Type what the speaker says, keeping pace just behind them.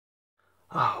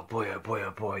Oh boy, oh boy,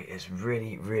 oh boy, it's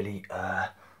really, really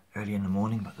early in the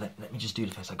morning, but let me just do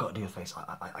the face. I gotta do the face.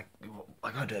 I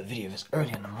gotta do a video this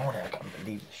early in the morning. I can't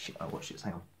believe the shit I watched this.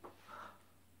 Hang on.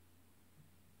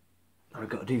 I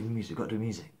gotta do the music, gotta do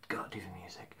music, gotta do the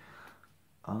music.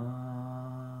 That's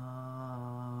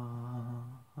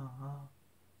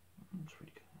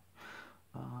really good.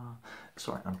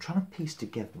 Sorry, I'm trying to piece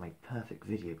together my perfect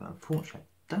video, but unfortunately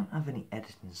I don't have any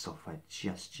editing software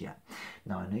just yet.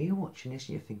 Now I know you're watching this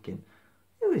and you're thinking,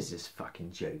 who is this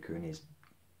fucking joker in his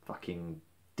fucking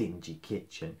dingy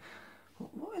kitchen?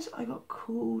 What is it I got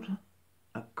called?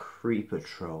 A creeper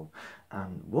troll.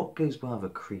 And what goes well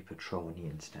with a creeper troll on the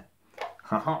internet?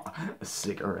 A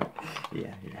cigarette.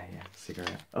 Yeah,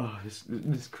 cigarette. Oh,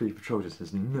 this creeper troll just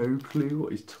has no clue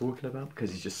what he's talking about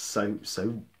because he's just so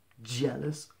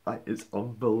jealous. It's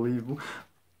unbelievable.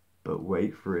 But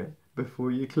wait for it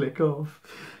before you click off,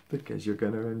 because you're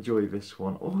going to enjoy this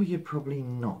one, or you're probably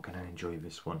not going to enjoy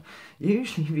this one.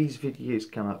 Usually these videos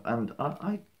come up and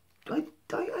I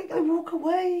walk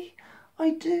away. I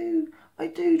do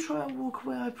try and walk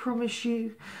away, I promise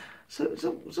you. So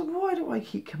why do I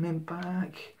keep coming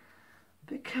back?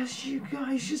 Because you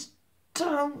guys just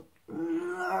don't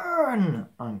learn.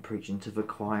 I'm preaching to the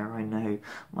choir, I know.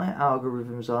 My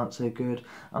algorithms aren't so good.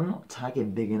 I'm not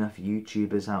tagging big enough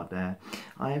YouTubers out there.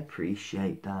 I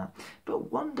appreciate that.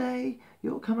 But one day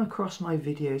you'll come across my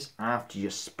videos after you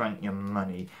spent your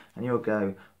money and you'll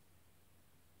go,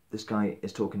 this guy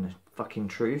is talking the fucking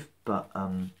truth, but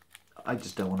I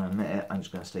just don't want to admit it. I'm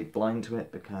just going to stay blind to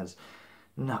it because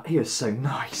no, he was so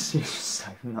nice. He was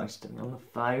so nice to me on the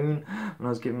phone when I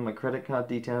was giving my credit card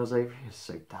details over. He was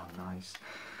so damn nice.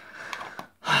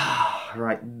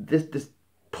 Right, this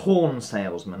porn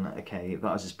salesman, okay,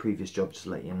 that was his previous job, just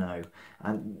to let you know.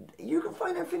 And you can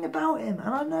find everything about him.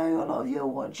 And I know a lot of you are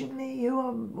watching me who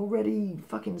are already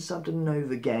fucking subbed and know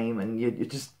the game, and you're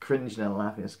just cringing and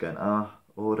laughing, just going,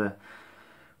 order.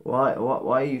 Why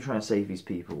are you trying to save these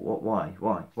people? Why?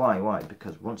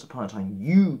 Because once upon a time,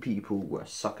 you people were a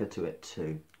sucker to it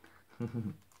too.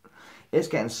 It's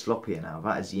getting sloppier now.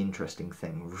 That is the interesting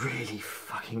thing. Really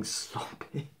fucking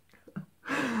sloppy.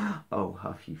 Oh,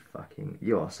 Huff,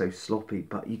 you are so sloppy,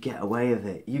 but you get away with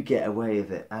it. You get away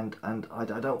with it. And I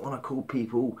don't want to call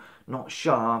people not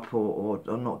sharp or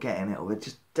not getting it, or they're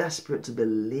just desperate to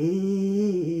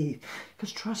believe.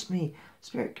 Because trust me,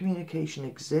 spirit communication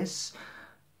exists.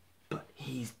 But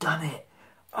he's done it.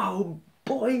 Oh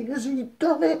boy, has he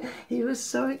done it. He was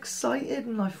so excited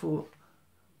and I thought,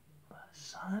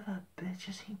 son of a bitch,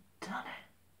 has he done it?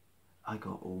 I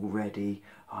got all ready.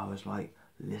 I was like,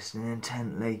 listening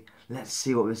intently. Let's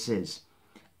see what this is.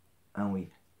 And we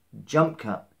jump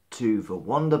cut to the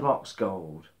Wonderbox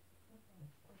Gold.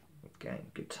 Okay,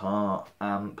 guitar,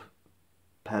 amp,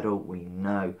 pedal, we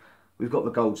know. We've got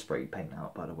the gold spray paint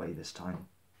out, by the way, this time.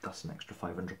 That's an extra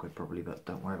 500 quid probably, but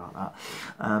don't worry about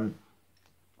that.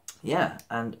 Yeah,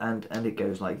 and it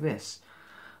goes like this.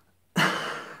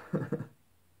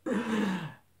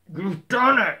 You've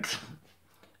done it!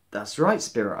 That's right,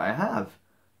 Spirit, I have.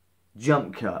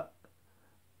 Jump cut.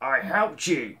 I helped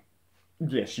you.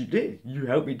 Yes, you did. You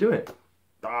helped me do it.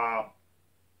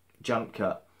 Jump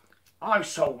cut. I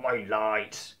sold my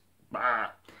light.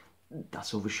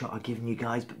 That's all the shot I've given you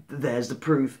guys, but there's the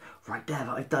proof right there that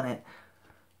I've done it.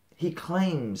 He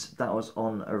claims that was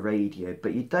on a radio,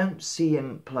 but you don't see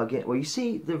him plug it. Well, you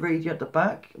see the radio at the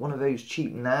back, one of those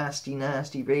cheap, nasty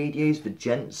radios, the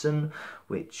Jensen,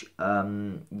 which,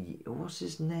 what's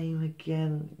his name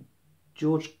again?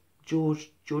 George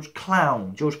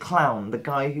Clown, the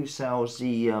guy who sells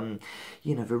the,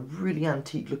 you know, the really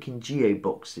antique-looking Geo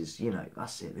boxes. You know,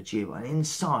 that's it, the Geo. And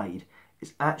inside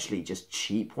is actually just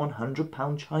cheap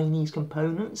 £100 Chinese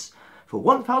components. For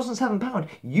 £1,007,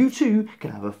 you too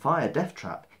can have a fire death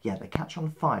trap. Yeah, they catch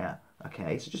on fire.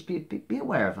 Okay, so just be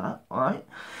aware of that, alright?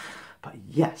 But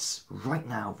yes, right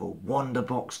now the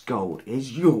Wonderbox Gold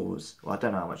is yours. Well, I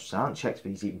don't know how much, so I haven't checked if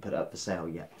he's even put it up for sale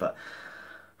yet, but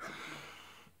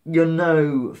you're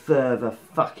no further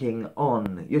fucking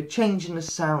on. You're changing the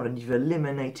sound and you've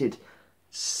eliminated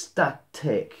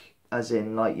static, as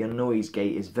in like your noise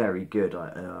gate is very good.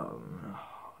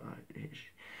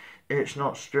 It's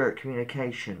not spirit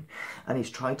communication. And he's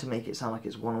tried to make it sound like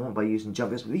it's one-on-one by using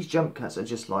jump cuts. But these jump cuts are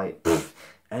just like, pff,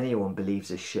 anyone believes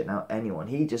this shit now. Anyone.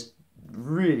 He just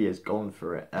really has gone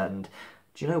for it. And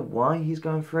do you know why he's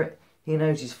going for it? He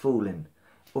knows he's fooling.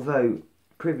 Although,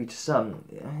 privy to some,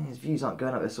 his views aren't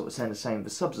going up, they're sort of saying the same. The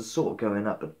subs are sort of going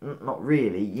up, but not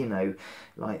really, you know.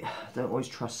 Like, don't always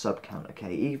trust sub count,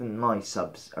 okay? Even my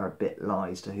subs are a bit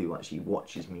lies to who actually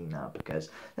watches me now,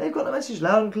 because they've got the message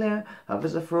loud and clear. HUFF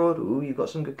is a fraud. Ooh, you've got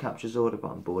some good captures order,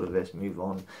 but I'm bored of this, move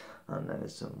on. And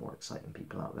there's some more exciting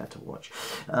people out there to watch.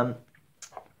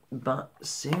 But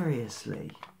seriously,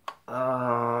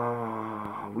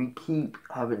 we keep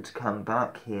having to come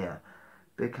back here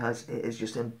because it is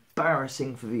just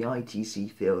embarrassing for the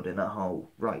ITC field in a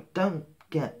whole. Right, don't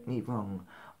get me wrong.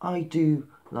 I do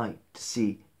like to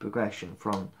see progression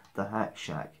from the Hack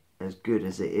Shack, as good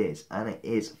as it is, and it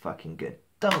is fucking good.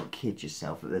 Don't kid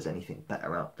yourself that there's anything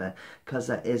better out there, because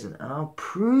there isn't, and I'll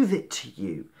prove it to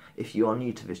you if you are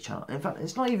new to this channel. In fact,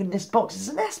 it's not even this box, it's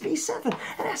an SP7,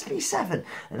 an SP7,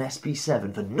 an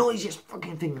SP7, the noisiest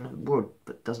fucking thing in the world,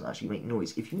 but doesn't actually make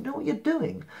noise if you know what you're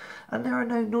doing. And there are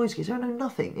no noise gates, there are no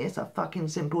nothing. It's a fucking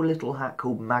simple little hack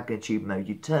called magnitude mode.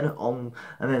 You turn it on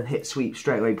and then hit sweep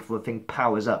straight away before the thing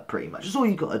powers up, pretty much. That's all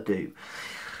you got to do.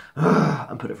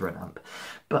 And put it for an amp.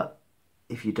 But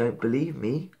if you don't believe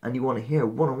me and you want to hear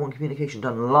one-on-one communication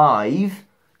done live,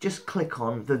 just click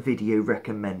on the video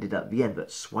recommended at the end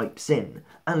that swipes in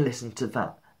and listen to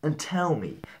that and tell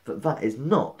me that that is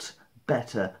not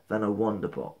better than a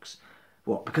Wonderbox.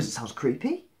 What, because it sounds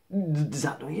creepy? Does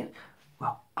that do it?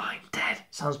 Well, I'm dead.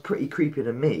 Sounds pretty creepy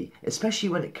to me, especially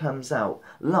when it comes out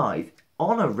live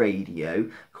on a radio,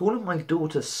 calling my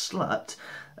daughter slut,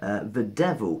 the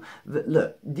devil.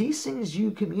 Look, these things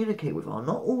you communicate with are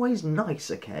not always nice,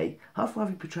 okay? Half-Life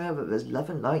you portray that there's love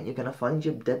and light and you're going to find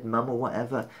your dead mum or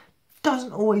whatever.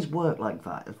 Doesn't always work like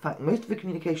that. In fact, most of the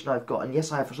communication I've got, and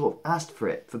yes, I have sort of asked for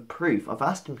it, for proof. I've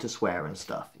asked him to swear and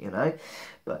stuff, you know?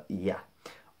 But yeah.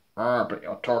 But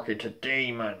you're talking to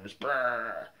demons.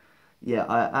 Brr. Yeah,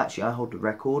 I hold the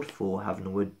record for having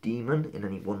the word demon in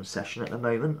any one session at the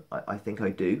moment. I think I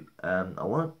do. I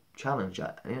want to challenge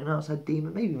that. Anyone else had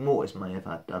demon? Maybe Mortis may have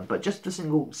had done, but just the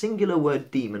singular word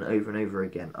demon over and over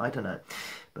again. I don't know.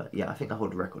 But yeah, I think I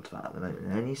hold the record for that at the moment.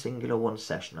 In any singular one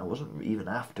session. I wasn't even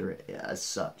after it as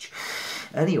such.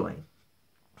 Anyway.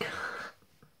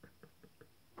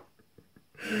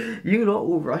 You lot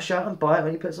will rush out and buy it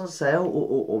when it puts on sale,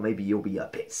 or maybe you'll be a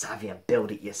bit savvy and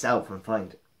build it yourself and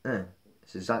find,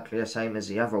 it's exactly the same as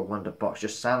the other Wonderbox,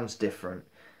 just sounds different.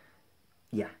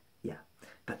 Yeah.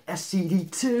 But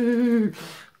SCD2!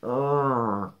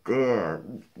 Oh, dear.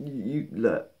 You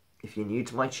look, if you're new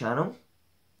to my channel,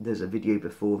 there's a video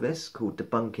before this called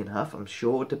Debunking HUFF. I'm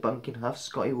sure Debunking HUFF,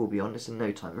 Scotty will be on this in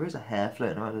no time. There is a hair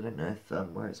floating around. I don't know if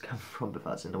where it's coming from, but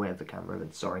that's in the way of the camera.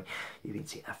 Then sorry, you've been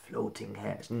seeing a floating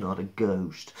hair. It's not a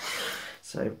ghost.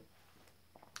 So,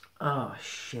 oh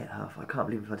shit, HUFF. I can't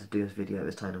believe I've had to do this video at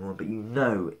this time anymore. But you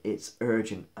know it's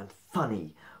urgent and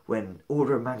funny when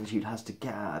Order of Magnitude has to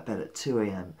get out of bed at 2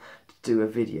 AM to do a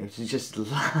video, to just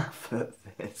laugh at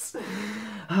this.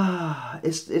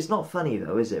 It's not funny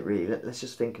though, is it really? Let's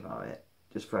just think about it,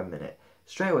 just for a minute.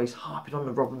 Straight away he's harping on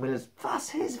the Robin Williams. That's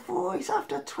his voice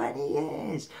after 20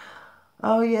 years.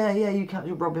 Oh yeah, you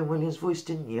captured Robin Williams' voice,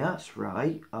 didn't you? That's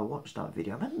right. I watched that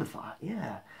video. I remember that,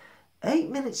 yeah. 8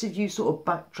 minutes of you sort of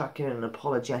backtracking and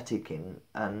apologeticing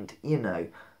and, you know,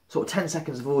 sort of 10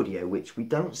 seconds of audio, which we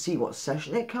don't see what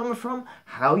session it came from,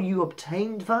 how you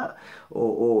obtained that,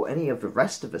 or any of the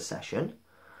rest of the session.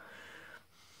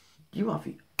 You are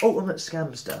the ultimate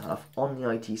scamster HUFF on the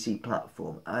ITC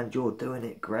platform, and you're doing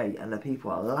it great, and the people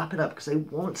are lapping up because they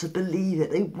want to believe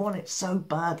it. They want it so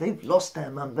bad. They've lost their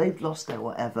mum, they've lost their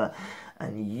whatever.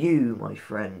 And you, my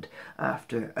friend,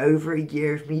 after over a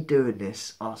year of me doing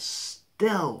this, are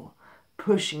still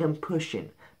pushing and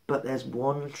pushing. But there's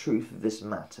one truth of this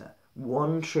matter.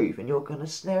 One truth. And you're going to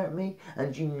stare at me?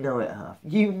 And you know it, HUFF.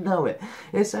 You know it.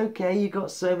 It's okay. You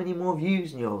got so many more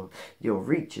views and your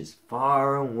reach is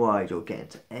far and wide. You'll get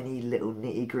into any little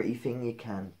nitty-gritty thing you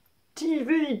can.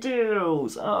 TV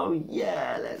deals! Oh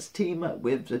yeah, let's team up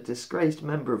with the disgraced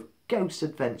member of Ghost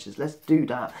Adventures. Let's do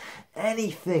that.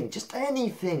 Anything, just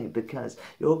anything, because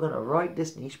you're going to ride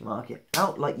this niche market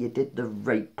out like you did the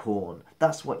rape porn.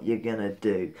 That's what you're going to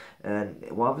do. And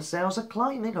while the sales are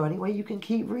climbing, or any way you can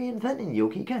keep reinventing, you'll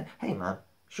keep going. Hey man,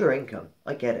 sure income.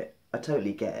 I get it. I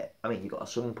totally get it. I mean, you got a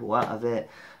swimming pool out of it.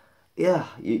 Yeah,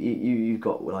 you've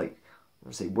got, like, I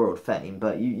won't say world fame,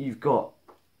 but you've got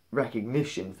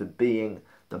recognition for being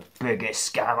the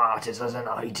biggest scam artist as an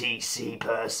ITC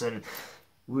person.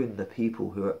 With the people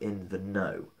who are in the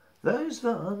know. Those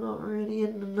that are not really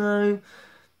in the know,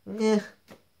 yeah,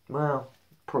 well,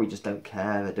 probably just don't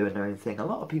care. They're doing their own thing. A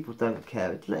lot of people don't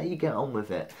care. Let you get on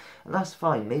with it, and that's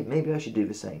fine. Maybe I should do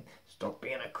the same. Stop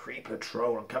being a creeper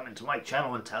troll and coming to my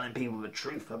channel and telling people the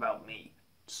truth about me.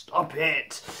 Stop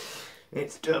it.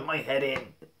 It's doing my head in.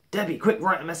 Debbie, quick,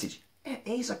 write a message.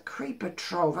 He's a creeper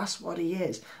troll, that's what he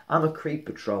is. I'm a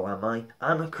creeper troll, am I?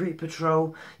 I'm a creeper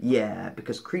troll? Yeah,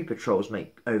 because creeper trolls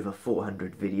make over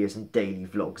 400 videos and daily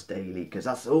vlogs daily, because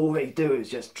that's all they do is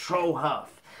just troll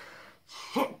Huff.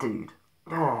 Shit, dude.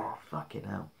 Oh, fucking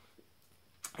hell.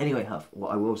 Anyway, Huff,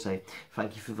 what I will say,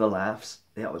 thank you for the laughs.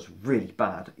 That was really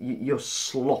bad. You're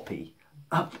sloppy.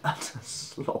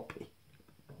 Sloppy.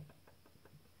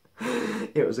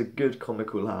 It was a good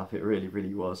comical laugh. It really,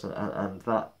 really was. And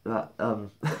that that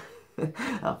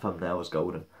thumbnail was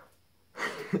golden.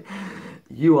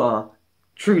 You are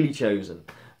truly chosen,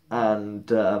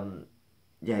 and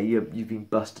yeah, you've been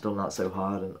busted on that so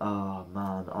hard. And oh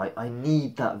man, I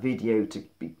need that video to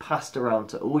be passed around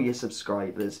to all your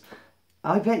subscribers.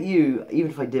 I bet you,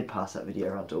 even if I did pass that video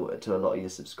around to a lot of your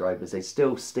subscribers, they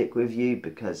still stick with you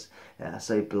because they're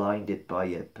so blinded by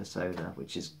your persona,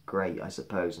 which is great, I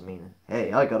suppose. I mean,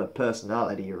 hey, I got a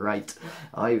personality, right?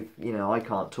 I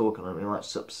can't talk on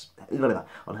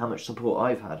how much support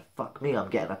I've had. Fuck me,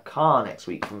 I'm getting a car next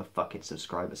week from a fucking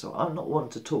subscriber, so I'm not one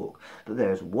to talk. But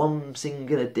there's one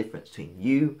singular difference between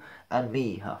you and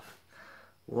me, Huff.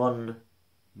 One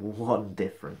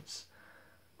difference.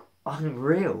 I'm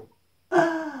real.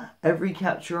 Every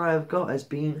capture I have got has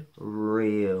been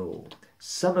real.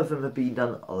 Some of them have been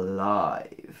done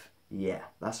live. Yeah,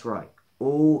 that's right.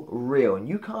 All real. And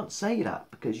you can't say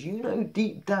that because you know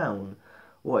deep down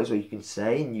what is what you can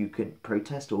say, and you can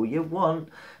protest all you want.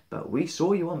 But we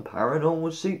saw you on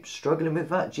Paranormal Soup struggling with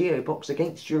that geobox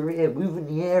against your ear, moving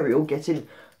the aerial, getting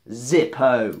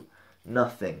zippo.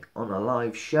 Nothing on a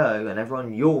live show, and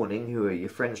everyone yawning who are your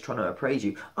friends trying to appraise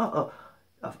you.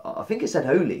 I think it said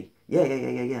holy.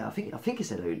 Yeah. I think it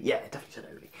said holy. Yeah, it definitely said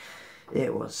holy.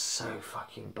 It was so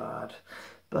fucking bad.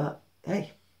 But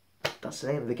hey, that's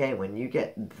the name of the game. When you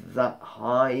get that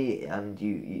high and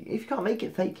you if you can't make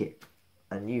it, fake it.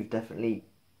 And you've definitely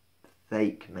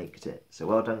maked it. So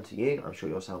well done to you. I'm sure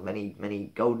you'll sell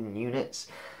many golden units.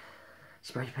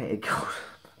 Spray painted gold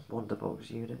Wonderbox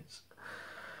units.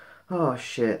 Oh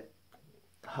shit.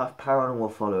 Have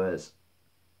Paranormal followers.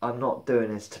 I'm not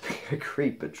doing this to be a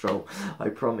creeper troll, I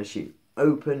promise you.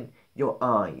 Open your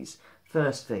eyes.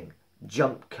 First thing,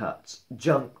 jump cuts.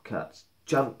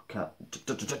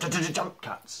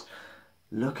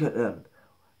 Look at them.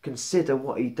 Consider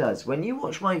what he does. When you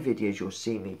watch my videos, you'll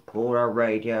see me pull a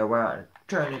radio out and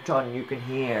turn it on, you can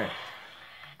hear.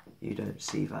 You don't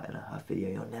see that in a Huff video.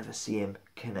 You'll never see him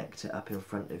connect it up in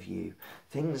front of you.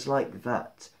 Things like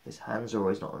that. His hands are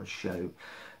always not on show.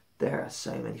 There are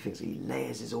so many things. He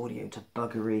layers his audio to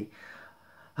buggery.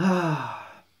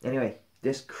 Anyway,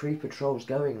 this creeper troll's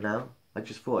going now. I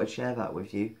just thought I'd share that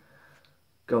with you.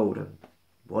 Golden.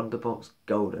 Wonderbox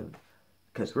golden.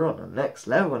 Because we're on the next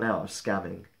level now of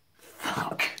scamming.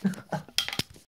 Fuck.